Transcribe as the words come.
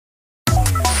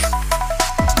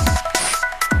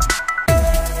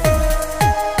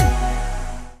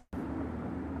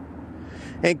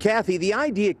And Kathy, the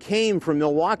idea came from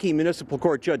Milwaukee Municipal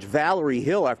Court Judge Valerie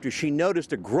Hill after she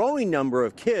noticed a growing number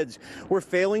of kids were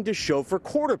failing to show for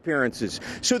court appearances.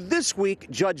 So this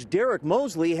week, Judge Derek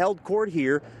Mosley held court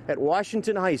here at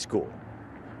Washington High School.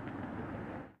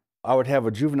 I would have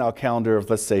a juvenile calendar of,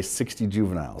 let's say, 60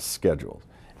 juveniles scheduled,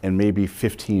 and maybe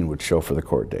 15 would show for the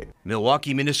court date.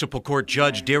 Milwaukee Municipal Court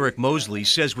Judge Derek Mosley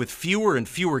says with fewer and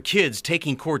fewer kids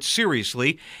taking court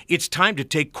seriously, it's time to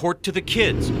take court to the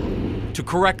kids, to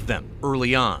correct them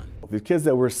early on. The kids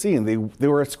that we're seeing, they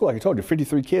were at school. Like I told you,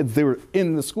 53 kids, they were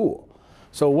in the school.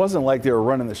 So it wasn't like they were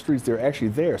running the streets, they were actually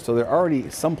there. So they're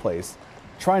already someplace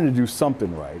trying to do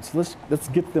something right. So let's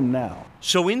get them now.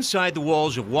 So inside the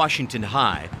walls of Washington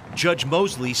High, Judge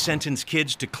Mosley sentenced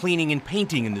kids to cleaning and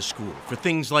painting in the school for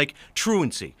things like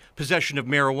truancy, possession of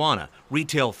marijuana,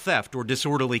 retail theft, or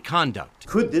disorderly conduct.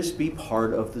 Could this be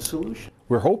part of the solution?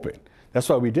 We're hoping. That's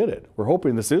why we did it. We're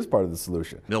hoping this is part of the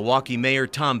solution. Milwaukee Mayor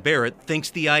Tom Barrett thinks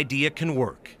the idea can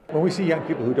work. When we see young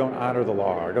people who don't honor the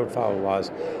law or don't follow laws,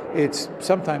 it's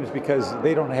sometimes because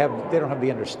they don't have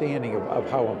the understanding of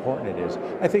how important it is.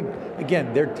 I think,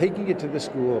 again, they're taking it to the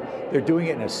school, they're doing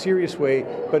it in a serious way,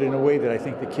 but in a way that I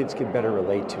think the kids can better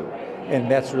relate to. And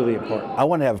that's really important. I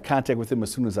want to have contact with them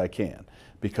as soon as I can,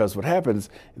 because what happens,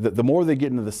 the more they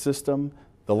get into the system,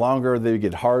 the longer they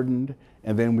get hardened,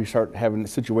 and then we start having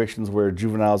situations where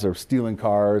juveniles are stealing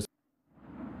cars.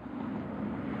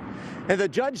 And the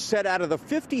judge said out of the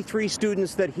 53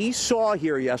 students that he saw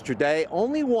here yesterday,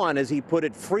 only one, as he put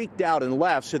it, freaked out and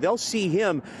left. So they'll see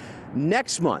him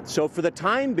next month. So for the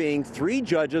time being, 3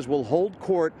 judges will hold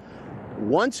court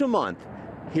once a month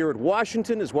here at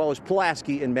Washington as well as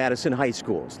Pulaski and Madison high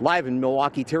schools. Live in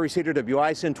Milwaukee, Terry Sater,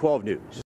 WISN 12 News.